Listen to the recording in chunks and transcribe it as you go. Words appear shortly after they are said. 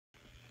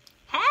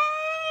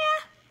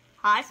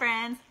Hi,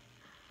 friends.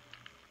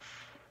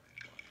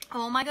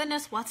 Oh my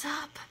goodness, what's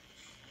up?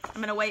 I'm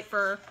gonna wait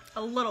for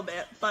a little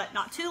bit, but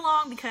not too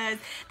long, because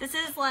this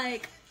is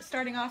like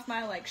starting off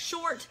my like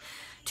short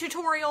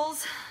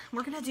tutorials.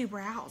 We're gonna do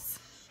brows.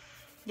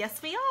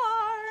 Yes, we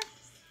are.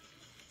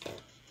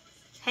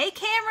 Hey,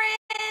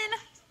 Cameron.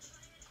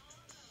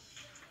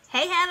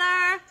 Hey,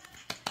 Heather.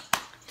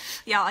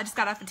 Y'all, I just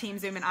got off of Team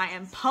Zoom and I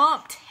am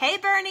pumped. Hey,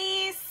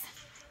 Bernice.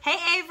 Hey,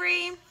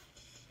 Avery.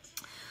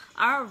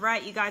 All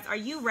right, you guys, are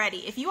you ready?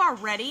 If you're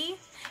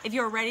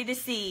ready to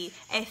see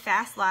a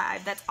fast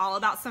live that's all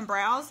about some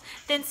brows,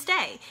 then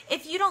stay.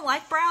 If you don't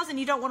like brows and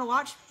you don't want to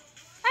watch,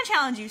 I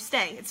challenge you,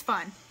 stay. It's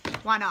fun.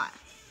 Why not?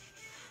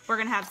 We're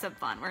going to have some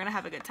fun. We're going to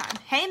have a good time.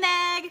 Hey,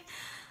 Meg.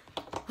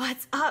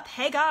 What's up?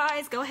 Hey,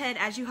 guys. Go ahead,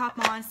 as you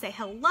hop on, say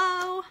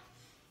hello.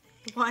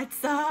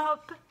 What's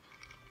up?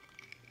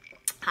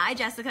 Hi,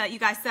 Jessica. You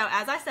guys, so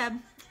as I said,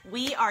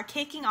 we are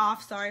kicking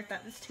off. Sorry if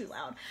that was too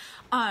loud.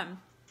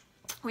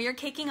 We are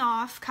kicking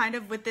off kind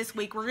of with this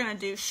week. We're going to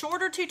do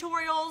shorter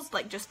tutorials,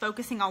 like just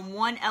focusing on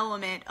one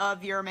element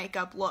of your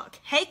makeup look.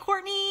 Hey,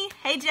 Courtney.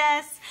 Hey,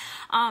 Jess.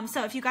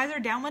 So if you guys are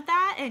down with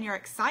that and you're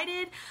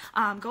excited,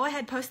 go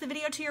ahead, post the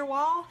video to your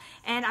wall,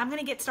 and I'm going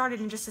to get started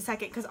in just a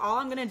second, because all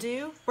I'm going to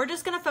do, we're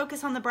just going to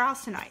focus on the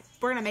brows tonight.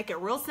 We're going to make it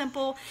real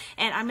simple,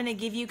 and I'm going to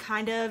give you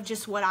kind of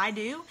just what I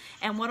do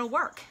and what'll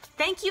work.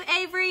 Thank you,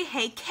 Avery.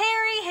 Hey,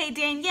 Carrie. Hey,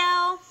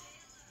 Danielle.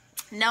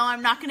 No,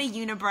 I'm not going to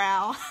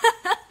unibrow.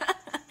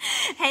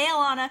 Hey,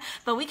 Alana,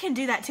 but we can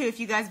do that too if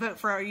you guys vote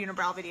for our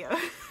unibrow video.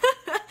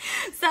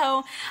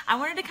 So I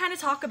wanted to kind of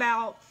talk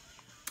about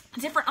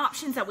different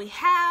options that we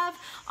have.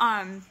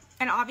 And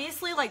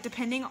obviously, like,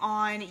 depending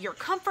on your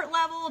comfort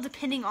level,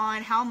 depending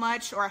on how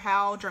much or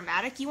how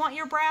dramatic you want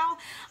your brow,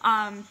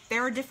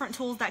 there are different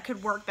tools that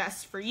could work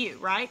best for you,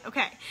 right?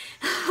 Okay.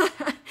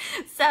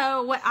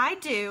 So what I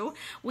do,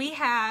 we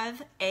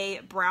have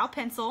a brow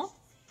pencil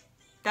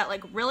that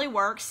like really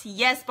works.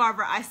 Yes,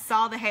 Barbara, I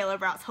saw the halo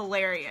brow. It's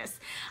hilarious.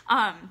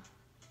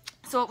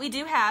 So what we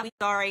do have,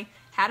 sorry,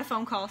 had a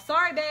phone call.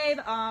 Sorry, babe.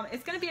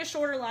 It's going to be a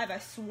shorter live, I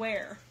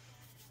swear.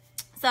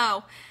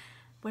 So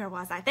where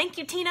was I? Thank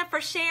you, Tina, for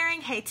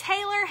sharing. Hey,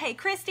 Taylor. Hey,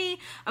 Christy.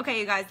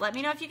 Okay, you guys, let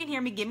me know if you can hear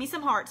me. Give me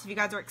some hearts if you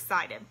guys are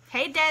excited.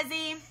 Hey,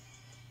 Desi.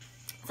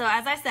 So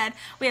as I said,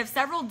 we have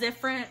several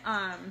different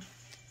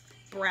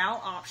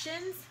brow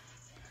options.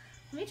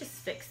 Let me just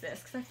fix this,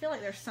 because I feel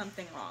like there's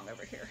something wrong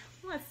over here.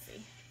 Let's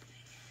see.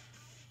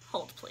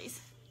 Hold, please.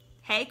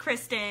 Hey,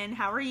 Kristen.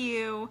 How are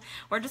you?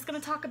 We're just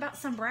going to talk about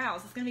some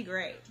brows. It's going to be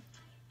great.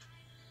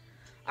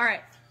 All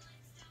right.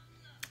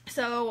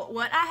 So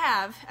what I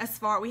have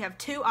we have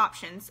two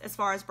options as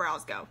far as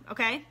brows go,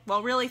 okay?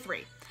 Well, really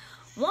three.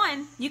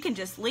 One, you can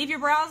just leave your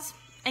brows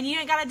and you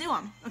ain't got to do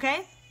them,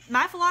 okay?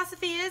 My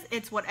philosophy is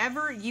it's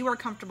whatever you are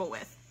comfortable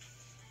with.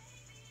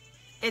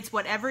 It's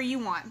whatever you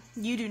want.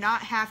 You do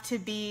not have to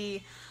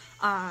be,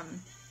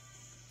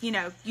 you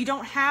know, you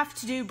don't have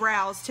to do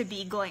brows to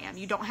be glam.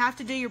 You don't have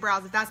to do your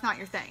brows if that's not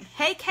your thing.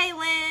 Hey,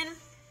 Kaylin.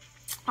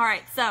 All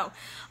right, so,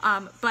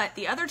 but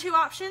the other two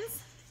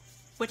options,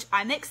 which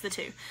I mix the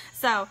two.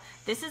 So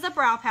this is a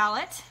brow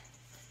palette.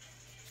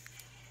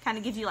 Kind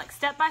of gives you like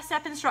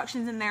step-by-step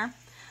instructions in there.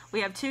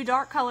 We have two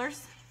dark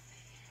colors,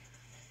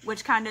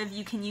 which kind of,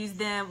 you can use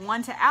them,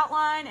 one to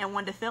outline and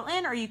one to fill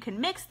in, or you can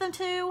mix them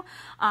two.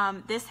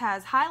 This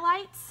has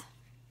highlights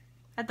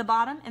at the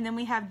bottom, and then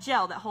we have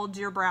gel that holds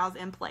your brows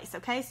in place,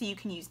 okay? So you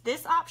can use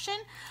this option,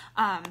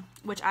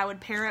 which I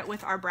would pair it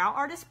with our Brow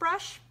Artist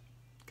brush,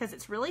 because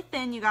it's really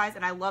thin, you guys,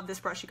 and I love this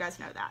brush, you guys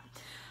know that.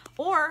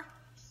 Or,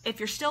 if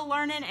you're still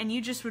learning and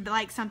you just would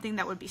like something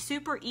that would be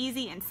super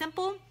easy and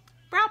simple,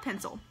 brow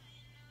pencil.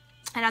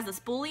 It has a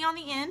spoolie on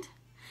the end,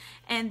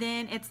 and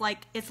then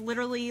it's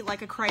literally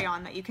like a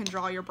crayon that you can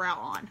draw your brow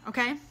on,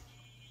 okay?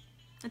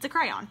 It's a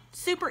crayon,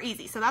 super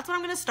easy. So that's what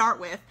I'm gonna start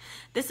with.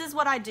 This is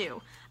what I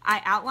do.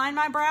 I outline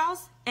my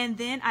brows and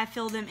then I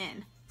fill them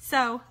in.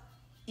 So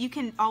you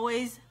can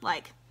always,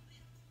 like,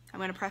 I'm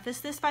gonna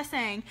preface this by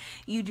saying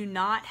you do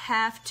not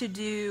have to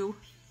do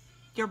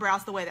your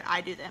brows the way that I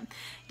do them.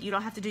 You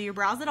don't have to do your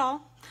brows at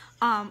all.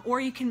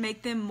 Or you can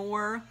make them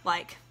more,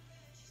 like,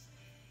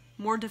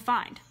 more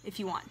defined if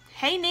you want.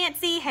 Hey,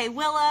 Nancy. Hey,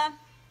 Willa.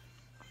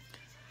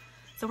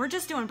 So we're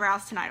just doing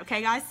brows tonight,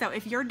 okay, guys? So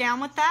if you're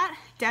down with that,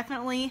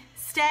 definitely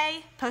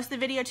stay, post the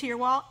video to your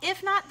wall.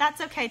 If not,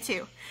 that's okay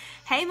too.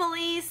 Hey,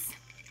 Melise.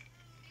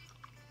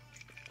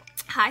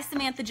 Hi,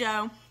 Samantha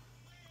Joe. All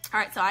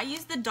right, so I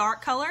use the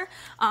dark color,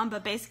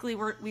 but basically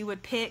we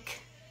would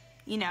pick,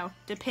 you know,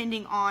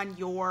 depending on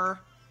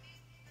your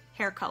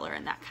hair color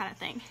and that kind of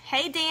thing.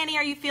 Hey, Danny,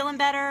 are you feeling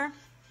better?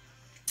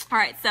 All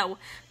right, so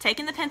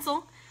taking the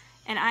pencil,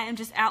 and I am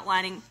just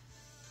outlining.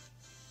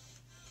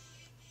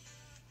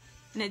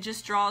 And it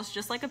just draws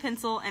just like a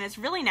pencil, and it's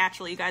really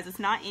natural, you guys. It's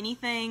not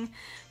anything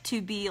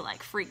to be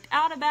like freaked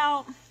out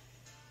about.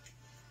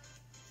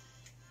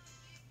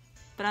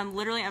 But I'm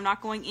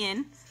not going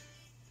in.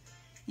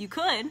 You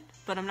could,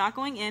 but I'm not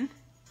going in.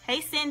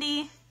 Hey,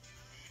 Cindy.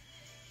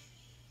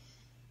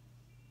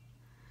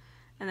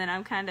 And then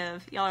I'm kind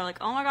of, y'all are like,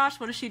 oh my gosh,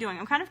 what is she doing?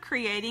 I'm kind of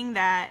creating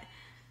that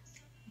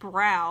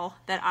brow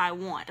that I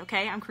want,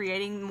 okay? I'm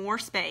creating more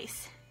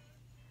space.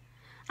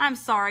 I'm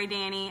sorry,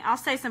 Danny. I'll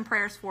say some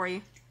prayers for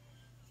you.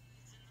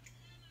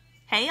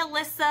 Hey,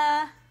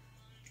 Alyssa.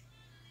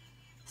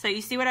 So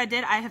you see what I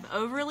did? I have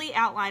overly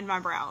outlined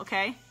my brow,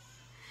 okay?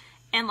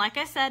 And like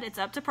I said, it's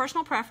up to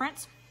personal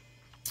preference.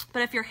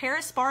 But if your hair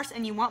is sparse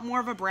and you want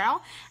more of a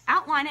brow,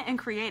 outline it and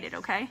create it,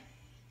 okay?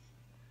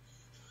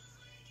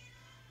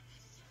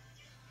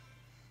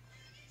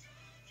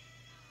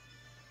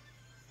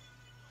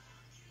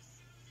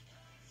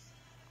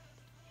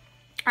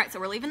 All right,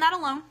 so we're leaving that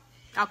alone.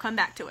 I'll come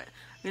back to it.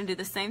 I'm going to do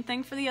the same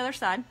thing for the other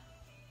side.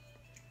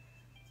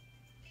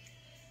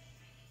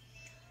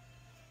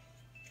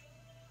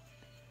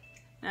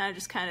 And I'm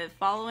just kind of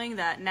following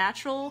that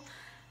natural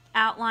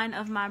outline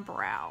of my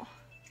brow.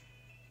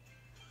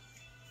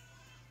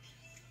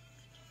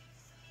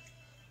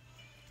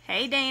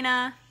 Hey,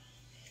 Dana.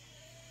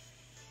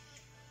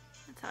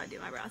 That's how I do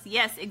my brows.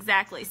 Yes,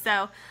 exactly.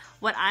 So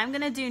what I'm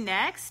going to do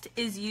next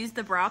is use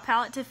the brow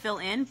palette to fill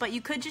in, but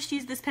you could just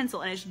use this pencil,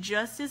 and it's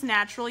just as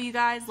natural, you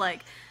guys.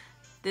 Like,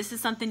 this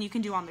is something you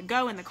can do on the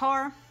go in the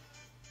car.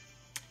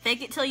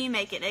 Fake it till you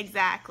make it.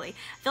 Exactly.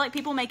 I feel like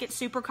people make it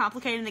super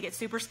complicated and they get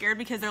super scared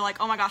because they're like,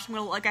 oh my gosh, I'm going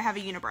to look like I have a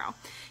unibrow.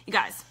 You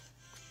guys,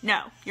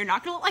 no, you're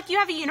not going to look like you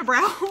have a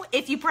unibrow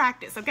if you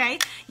practice, okay?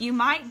 You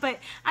might, but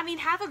I mean,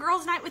 have a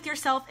girl's night with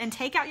yourself and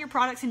take out your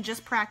products and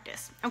just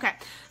practice. Okay,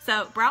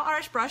 so brow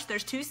arch brush,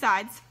 there's two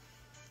sides.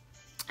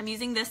 I'm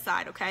using this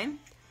side, okay?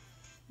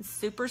 It's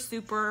super,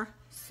 super,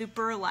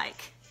 super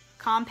like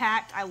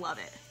compact. I love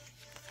it.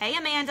 Hey,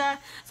 Amanda.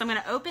 So I'm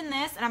going to open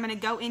this and I'm going to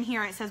go in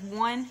here and it says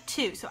 1,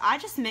 2. So I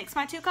just mix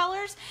my two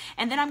colors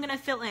and then I'm going to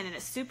fill in, and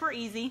it's super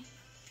easy.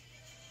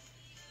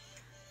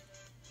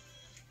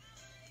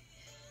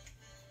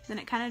 Then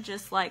it kind of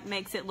just like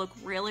makes it look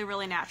really,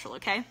 really natural,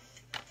 okay?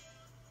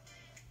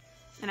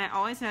 And I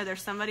always know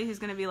there's somebody who's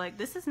going to be like,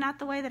 this is not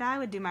the way that I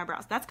would do my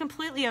brows. That's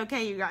completely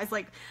okay, you guys.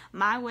 Like,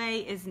 my way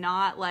is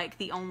not like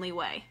the only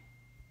way.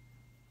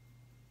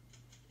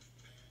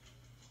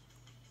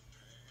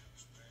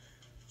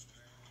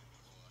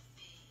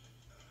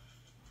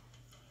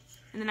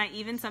 And then I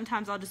even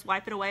sometimes I'll just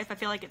wipe it away if I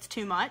feel like it's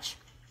too much.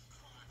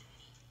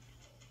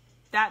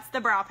 That's the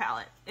brow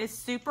palette. It's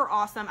super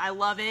awesome. I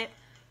love it.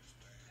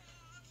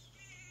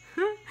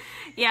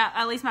 Yeah,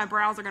 at least my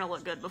brows are going to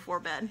look good before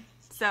bed.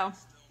 So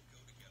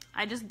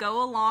I just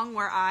go along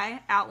where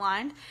I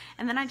outlined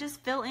and then I just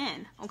fill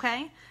in,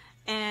 okay?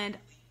 And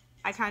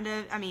I kind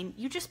of, I mean,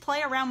 you just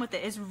play around with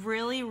it. It's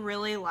really,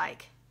 really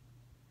like,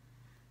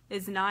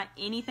 it's not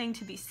anything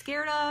to be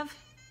scared of.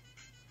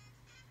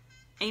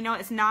 And you know,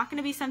 it's not going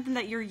to be something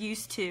that you're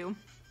used to.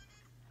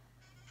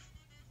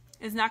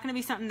 It's not going to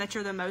be something that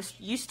you're the most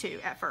used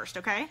to at first,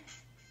 okay?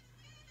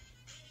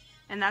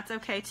 And that's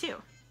okay too.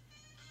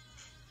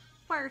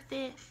 Worth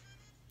it.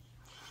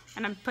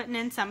 And I'm putting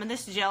in some of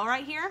this gel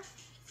right here.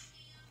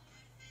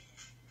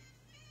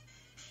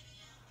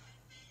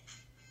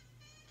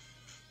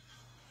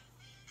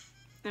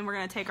 Then we're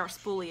going to take our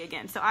spoolie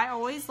again. So I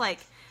always like,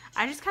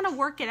 I just kind of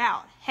work it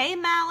out. Hey,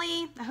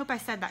 Mally. I hope I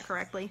said that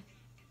correctly.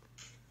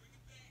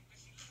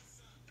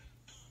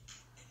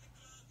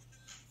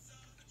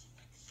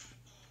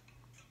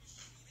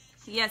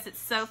 Yes, it's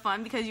so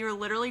fun because you're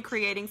literally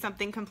creating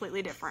something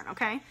completely different,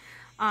 okay?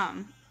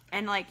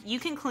 And like you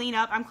can clean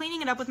up, I'm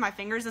cleaning it up with my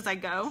fingers as I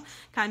go,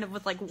 kind of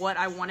with like what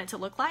I want it to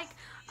look like.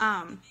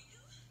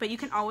 But you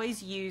can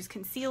always use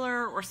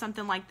concealer or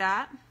something like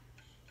that.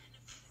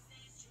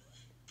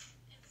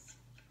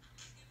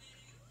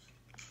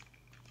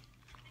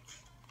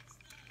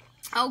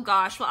 Oh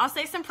gosh, well I'll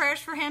say some prayers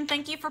for him.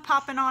 Thank you for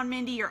popping on,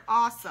 Mindy, you're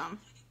awesome.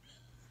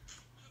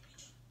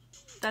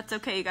 That's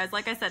okay, you guys.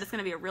 Like I said, it's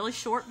going to be a really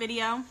short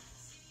video.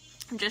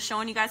 I'm just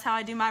showing you guys how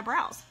I do my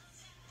brows.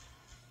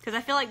 Because I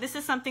feel like this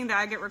is something that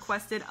I get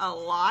requested a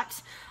lot.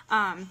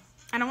 And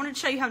I wanted to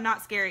show you how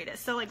not scary it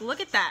is. So like,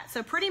 look at that.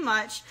 So pretty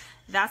much,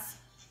 that's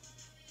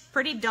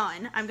pretty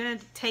done. I'm going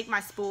to take my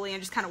spoolie and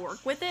just kind of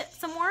work with it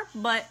some more.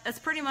 But that's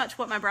pretty much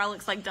what my brow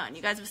looks like done.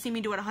 You guys have seen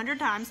me do it 100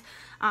 times.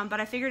 But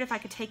I figured if I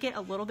could take it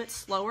a little bit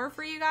slower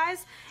for you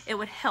guys, it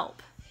would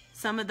help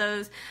some of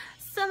those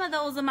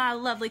of my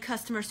lovely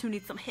customers who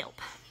need some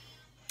help.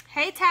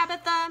 Hey,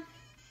 Tabitha.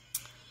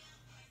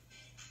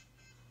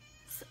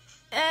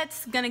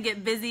 It's gonna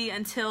get busy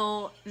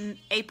until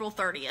April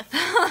 30th.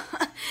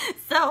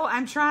 So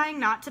I'm trying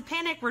not to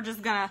panic. We're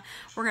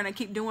gonna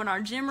keep doing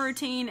our gym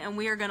routine and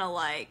we are gonna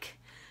like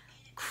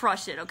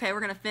crush it, okay? We're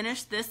gonna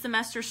finish this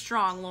semester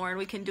strong, Lauren.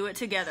 We can do it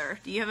together.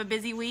 Do you have a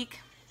busy week?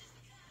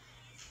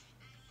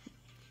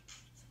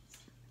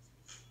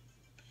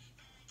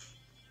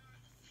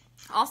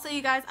 Also,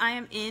 you guys, I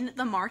am in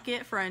the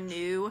market for a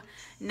new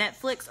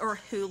Netflix or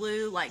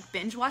Hulu like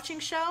binge watching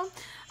show.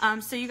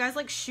 So you guys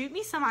like shoot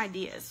me some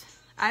ideas.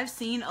 I've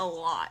seen a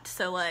lot.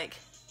 So like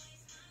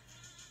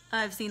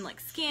I've seen like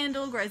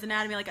Scandal, Grey's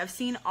Anatomy, like I've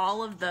seen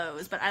all of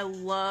those, but I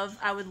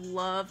would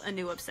love a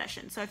new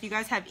obsession. So if you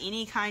guys have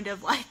any kind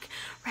of like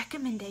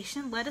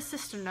recommendation, let a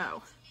sister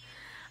know.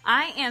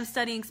 I am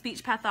studying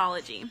speech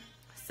pathology.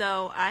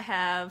 So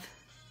I'm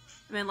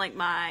in like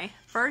my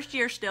first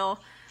year still,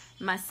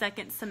 my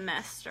second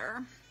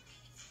semester.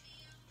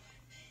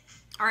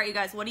 All right, you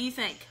guys, what do you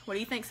think? What do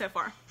you think so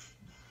far?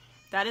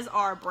 That is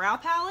our brow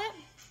palette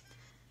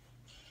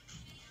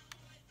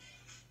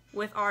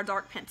with our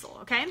dark pencil,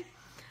 okay?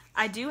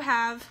 I do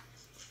have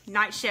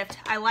Night Shift.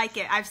 I like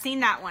it. I've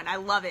seen that one. I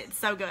love it. It's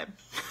so good.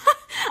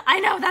 I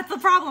know, that's the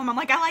problem. I'm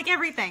like, I like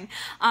everything.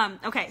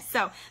 Okay,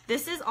 so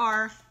this is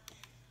our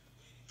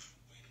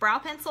brow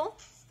pencil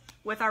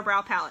with our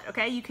brow palette,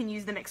 okay? You can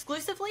use them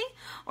exclusively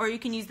or you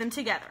can use them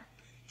together.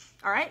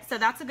 All right, so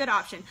that's a good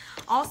option.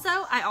 Also,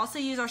 I also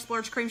use our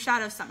Splurge Cream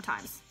Shadows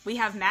sometimes. We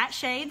have matte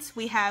shades.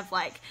 We have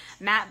like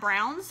matte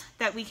browns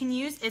that we can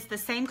use. It's the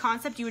same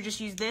concept. You would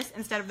just use this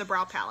instead of the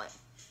brow palette,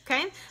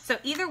 okay? So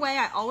either way,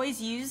 I always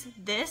use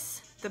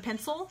this, the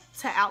pencil,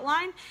 to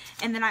outline,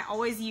 and then I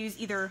always use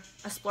either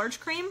a Splurge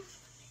Cream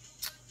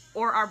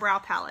or our brow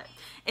palette.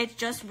 It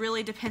just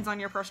really depends on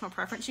your personal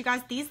preference, you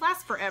guys. These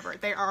last forever.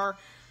 They are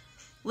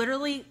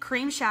literally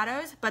cream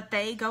shadows, but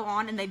they go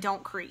on and they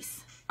don't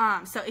crease.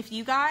 So if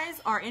you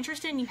guys are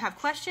interested and you have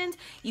questions,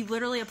 you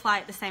literally apply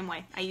it the same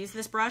way. I use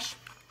this brush,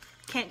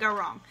 can't go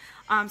wrong.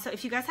 So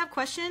if you guys have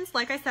questions,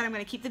 like I said, I'm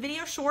going to keep the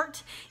video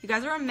short. You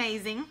guys are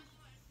amazing.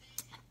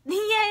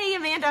 Yay,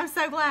 Amanda, I'm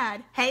so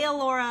glad. Hey,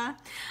 Alora.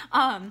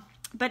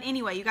 But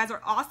anyway, you guys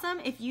are awesome.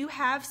 If you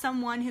have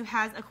someone who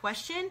has a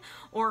question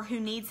or who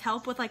needs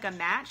help with like a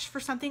match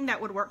for something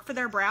that would work for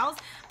their brows,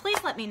 please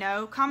let me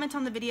know. Comment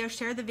on the video,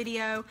 share the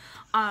video,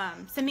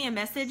 send me a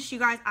message. You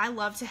guys, I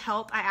love to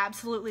help. I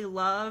absolutely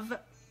love,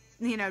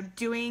 you know,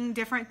 doing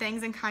different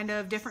things and kind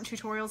of different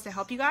tutorials to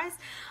help you guys.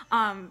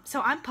 So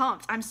I'm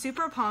pumped. I'm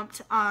super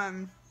pumped.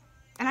 And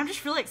I'm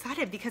just really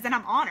excited because then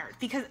I'm honored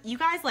because you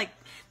guys, like,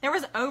 there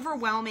was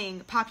overwhelming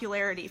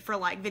popularity for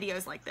like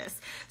videos like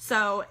this.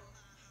 So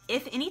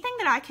if anything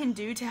that I can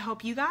do to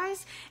help you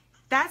guys,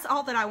 that's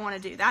all that I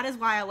want to do. That is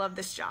why I love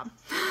this job.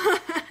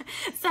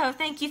 So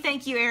thank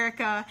you,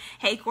 Erica.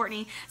 Hey,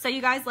 Courtney. So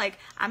you guys, like,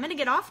 I'm going to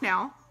get off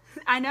now.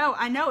 I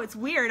know, it's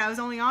weird. I was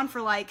only on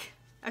for like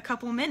a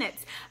couple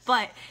minutes,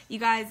 but you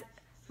guys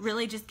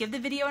really just give the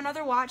video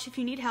another watch if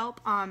you need help.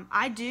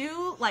 I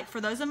do, like, for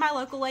those of my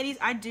local ladies,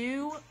 I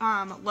do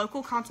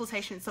local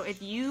consultations. So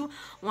if you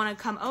want to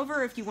come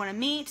over, if you want to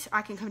meet,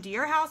 I can come to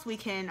your house. We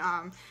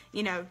can,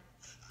 you know,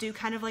 do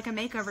kind of like a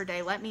makeover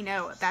day. Let me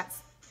know.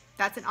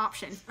 That's an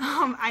option.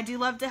 I do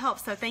love to help.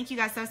 So thank you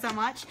guys so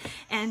much.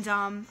 And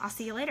I'll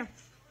see you later.